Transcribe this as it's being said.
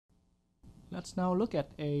let's now look at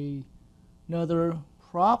another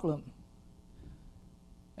problem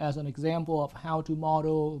as an example of how to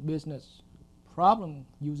model business problem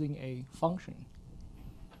using a function.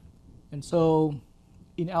 And so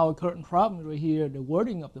in our current problem right here, the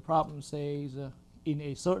wording of the problem says in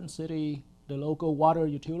a certain city, the local water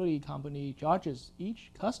utility company charges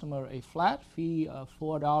each customer a flat fee of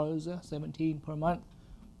 $4.17 per month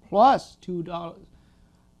plus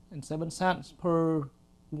 $2.07 per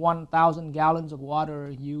 1,000 gallons of water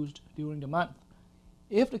used during the month.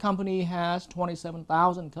 If the company has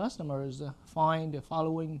 27,000 customers, find the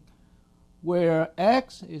following, where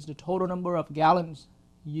X is the total number of gallons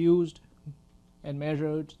used and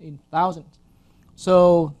measured in thousands.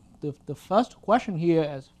 So the first question here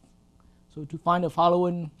is, so to find the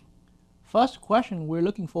following first question, we're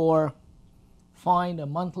looking for find a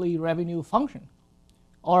monthly revenue function,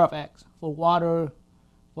 R of X, for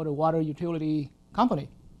the water utility company.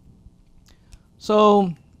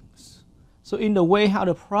 So in the way how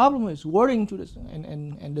the problem is wording to this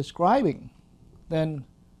and describing, then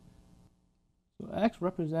so X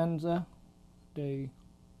represents the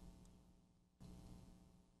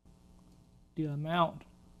amount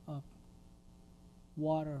of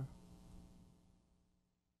water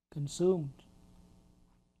consumed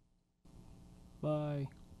by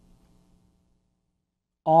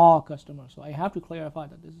all customers. So I have to clarify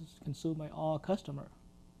that this is consumed by all customers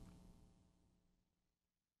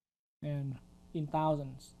and in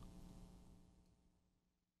thousands.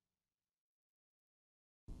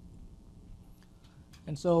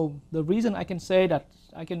 And so the reason I can say that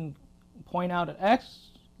I can point out that X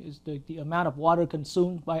is the amount of water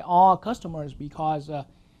consumed by all customers, because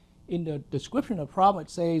in the description of the problem it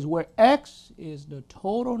says where X is the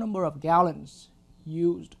total number of gallons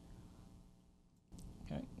used.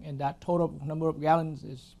 Okay? And that total number of gallons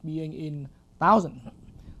is being in thousands.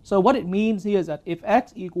 So what it means here is that if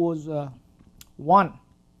X equals 1,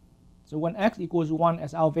 so when X equals 1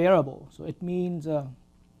 as our variable, so it means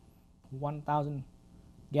 1,000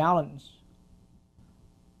 gallons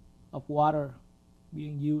of water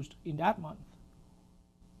being used in that month.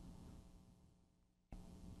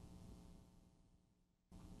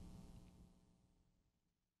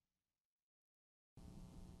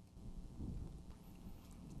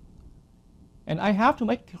 And I have to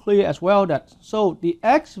make clear as well that so the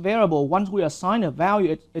X variable, once we assign a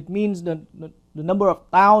value, it means the number of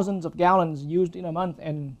thousands of gallons used in a month.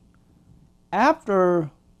 And after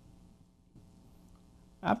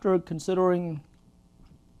considering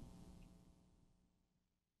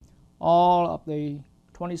all of the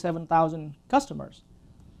 27,000 customers.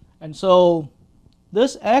 And so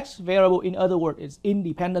this X variable, in other words, is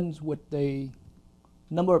independent with the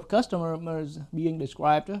number of customers being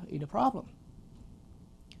described in the problem.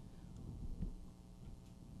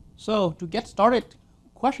 So to get started,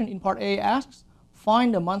 question in part A asks,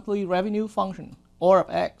 find the monthly revenue function, R of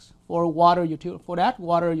X, for that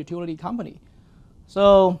water utility company.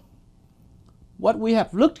 So what we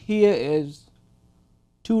have looked here is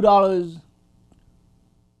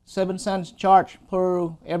 $2.07 charge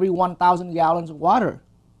per every 1,000 gallons of water.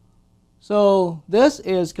 So this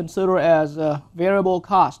is considered as a variable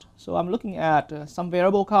cost. So I'm looking at some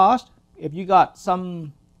variable cost. If you got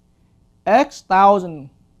some X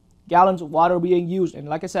thousand gallons of water being used, and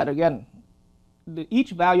like I said again,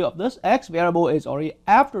 each value of this X variable is already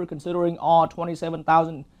after considering all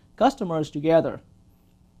 27,000 customers together.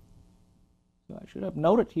 So I should have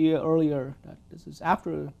noted here earlier that this is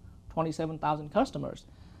after 27,000 customers.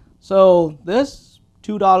 So this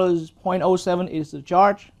 $2.07 is the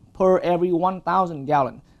charge per every 1,000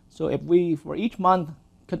 gallon. So if we, for each month,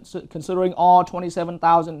 considering all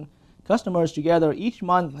 27,000 customers together, each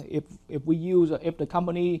month, if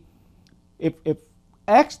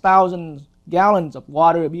X thousand gallons of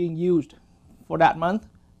water are being used for that month,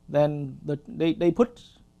 then they put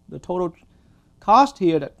the total cost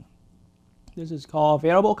here, that this is called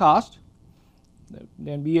variable cost,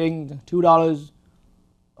 then being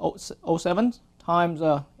 $2.07 times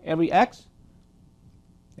every X.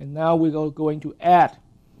 And now we're going to add.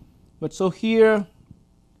 But so here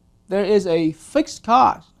there is a fixed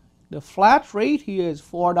cost. The flat rate here is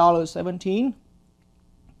 $4.17.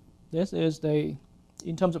 This is in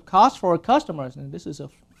terms of cost for customers, and this is a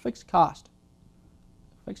fixed cost.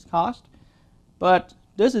 But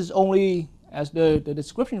this is only, as the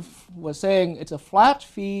description was saying, it's a flat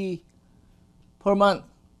fee per month.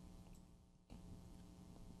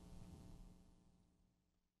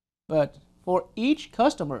 But for each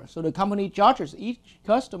customer, so the company charges each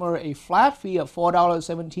customer a flat fee of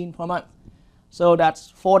 $4.17 per month. So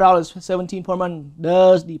that's $4.17 per month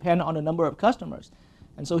does depend on the number of customers.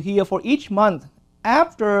 And so here for each month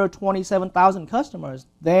after 27,000 customers,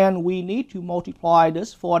 then we need to multiply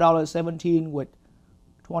this $4.17 with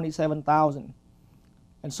 27,000.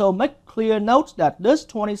 And so make clear notes that this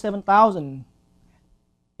 27,000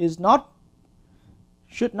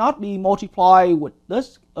 should not be multiplied with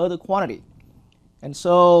this other quantity. And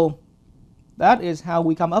so that is how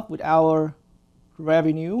we come up with our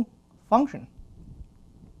revenue function.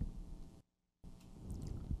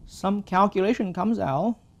 Some calculation comes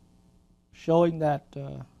out showing that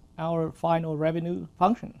our final revenue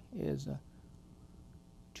function is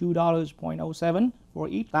 $2.07 for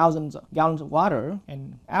each thousands of gallons of water,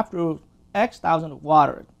 and after X thousands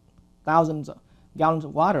of gallons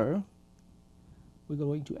of water, we're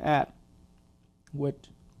going to add with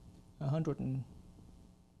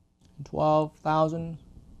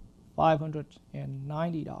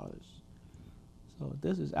 $112,590. So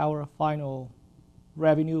this is our final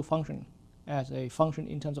revenue function as a function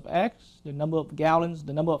in terms of X, the number of gallons,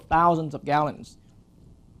 the number of thousands of gallons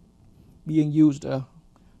being used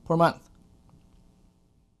per month.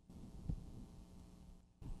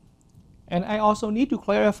 And I also need to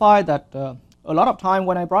clarify that a lot of time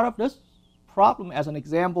when I brought up this problem as an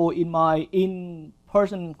example in my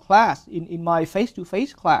in-person class, in my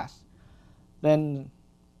face-to-face class, then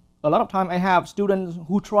a lot of time I have students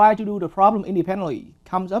who try to do the problem independently,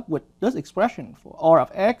 comes up with this expression for R of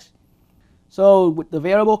X. So with the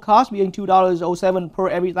variable cost being $2.07 per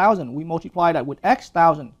every thousand, we multiply that with X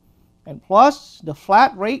thousand, and plus the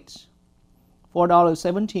flat rates,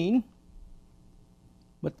 $4.17.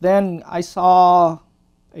 But then I saw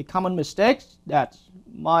a common mistake that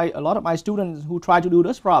a lot of my students who try to do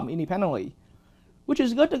this problem independently, which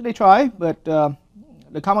is good that they try, but the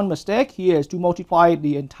common mistake here is to multiply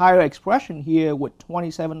the entire expression here with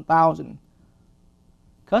 27,000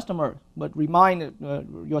 customers. But remind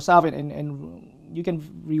yourself, and you can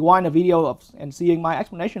rewind a video and seeing my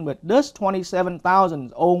explanation, but this 27,000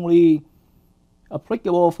 is only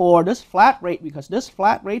applicable for this flat rate, because this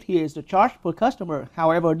flat rate here is the charge per customer.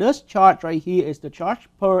 However, this charge right here is the charge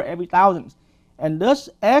per every thousand. And this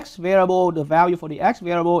X variable, the value for the X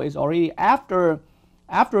variable is already after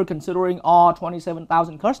considering all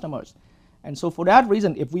 27,000 customers. And so for that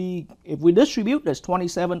reason, if we distribute this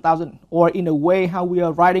 27,000, or in a way how we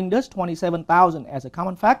are writing this 27,000 as a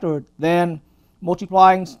common factor, then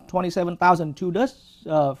multiplying 27,000 to this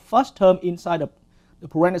first term inside the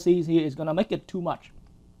parentheses here is going to make it too much.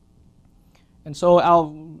 And so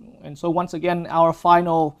once again, our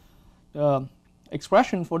final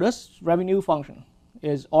expression for this revenue function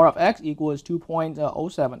is R of X equals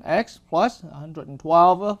 2.07x plus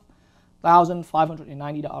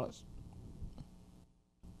 $112,590.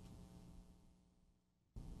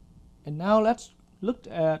 And now let's look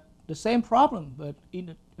at the same problem, but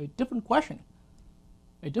in a different question.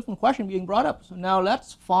 A different question being brought up. So now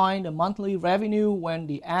let's find the monthly revenue when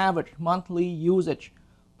the average monthly usage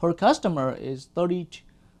per customer is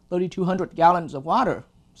 3,200 gallons of water.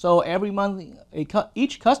 So every month,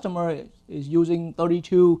 each customer is using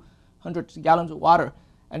 3,200 gallons of water.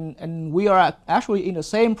 And we are actually in the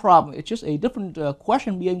same problem. It's just a different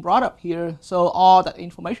question being brought up here. So all that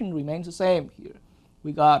information remains the same here.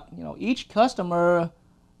 We got, each customer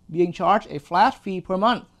being charged a flat fee per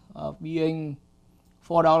month of being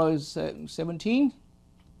 $4.17.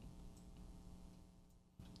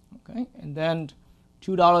 Okay, and then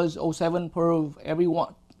 $2.07 per every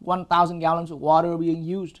 1,000 gallons of water being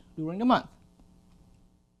used during the month.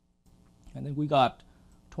 And then we got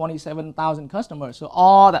 27,000 customers. So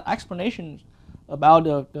all the explanations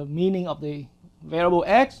about the meaning of the variable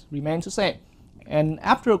X remains the same. And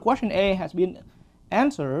after question A has been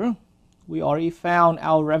answered, we already found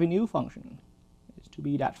our revenue function. It's to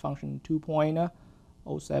be that function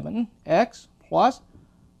 2.07x plus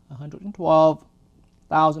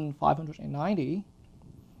 112,590.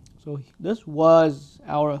 So this was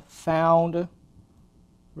our found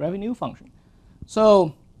revenue function.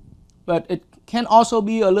 So, but it can also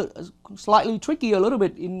be slightly tricky a little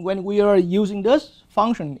bit when we are using this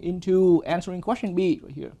function into answering question B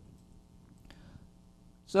right here.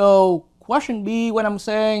 So question B, when I'm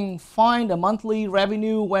saying find the monthly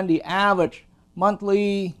revenue when the average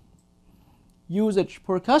monthly usage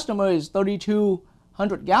per customer is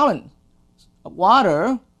 3,200 gallons of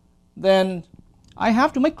water, then I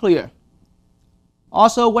have to make clear.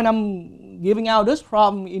 Also, when I'm giving out this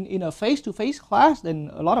problem in a face-to-face class, then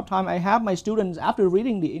a lot of time I have my students, after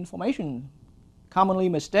reading the information, commonly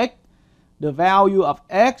mistake the value of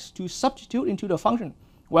X to substitute into the function.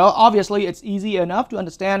 Well, obviously, it's easy enough to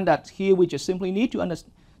understand that here we just simply need to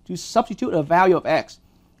substitute a value of X.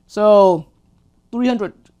 So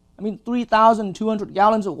 300 I mean 3,200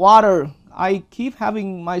 gallons of water. I keep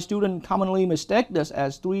having my student commonly mistake this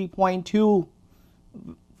as 3.2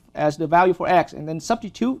 as the value for X, and then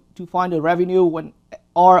substitute to find the revenue when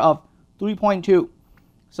R of 3.2.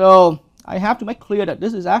 So I have to make clear that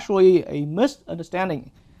this is actually a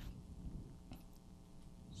misunderstanding.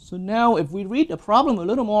 So now if we read the problem a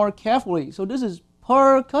little more carefully, so this is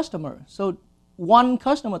per customer. So one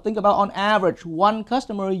customer, think about on average, one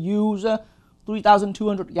customer use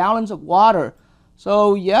 3,200 gallons of water.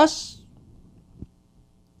 So yes,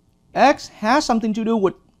 X has something to do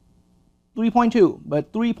with 3.2,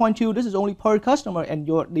 but 3.2, this is only per customer, and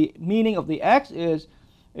the meaning of the X is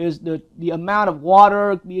the amount of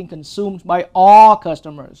water being consumed by all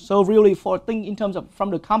customers. So really, for think in terms of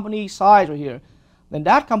from the company size right here, then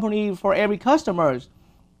that company for every customer,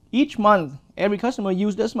 each month every customer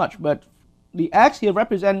use this much, but the X here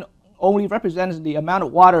only represents the amount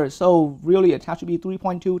of water. So really, it has to be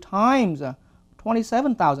 3.2 times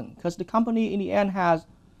 27,000, because the company in the end has,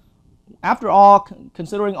 after all,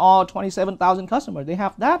 considering all 27,000 customers, they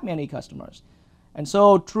have that many customers. And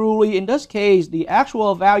so truly in this case, the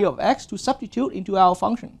actual value of X to substitute into our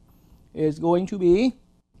function is going to be,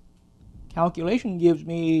 calculation gives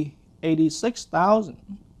me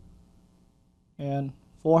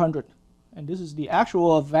 86,400. And this is the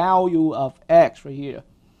actual value of X right here.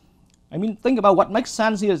 I mean, think about what makes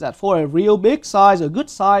sense here is that for a real big size, a good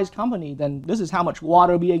size company, then this is how much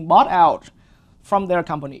water being bought out from their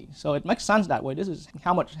company. So it makes sense that way. This is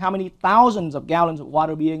how many thousands of gallons of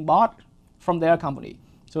water being bought from their company.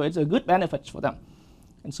 So it's a good benefit for them.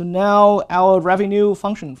 And so now our revenue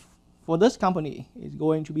function for this company is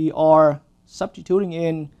going to be R substituting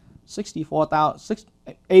in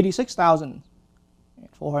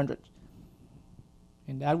 86,400.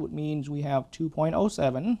 And that would mean we have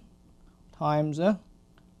 2.07 times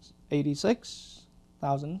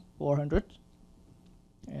 86,400,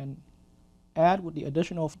 and add with the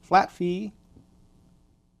additional flat fee,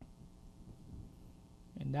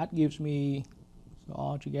 and that gives me, so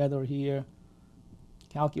all together here,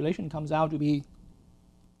 calculation comes out to be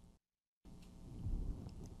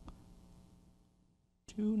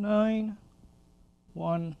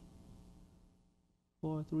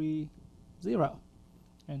 291,430,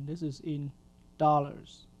 and this is in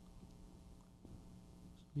dollars.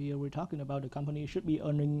 Here we're talking about the company should be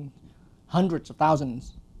earning hundreds of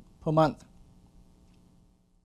thousands per month.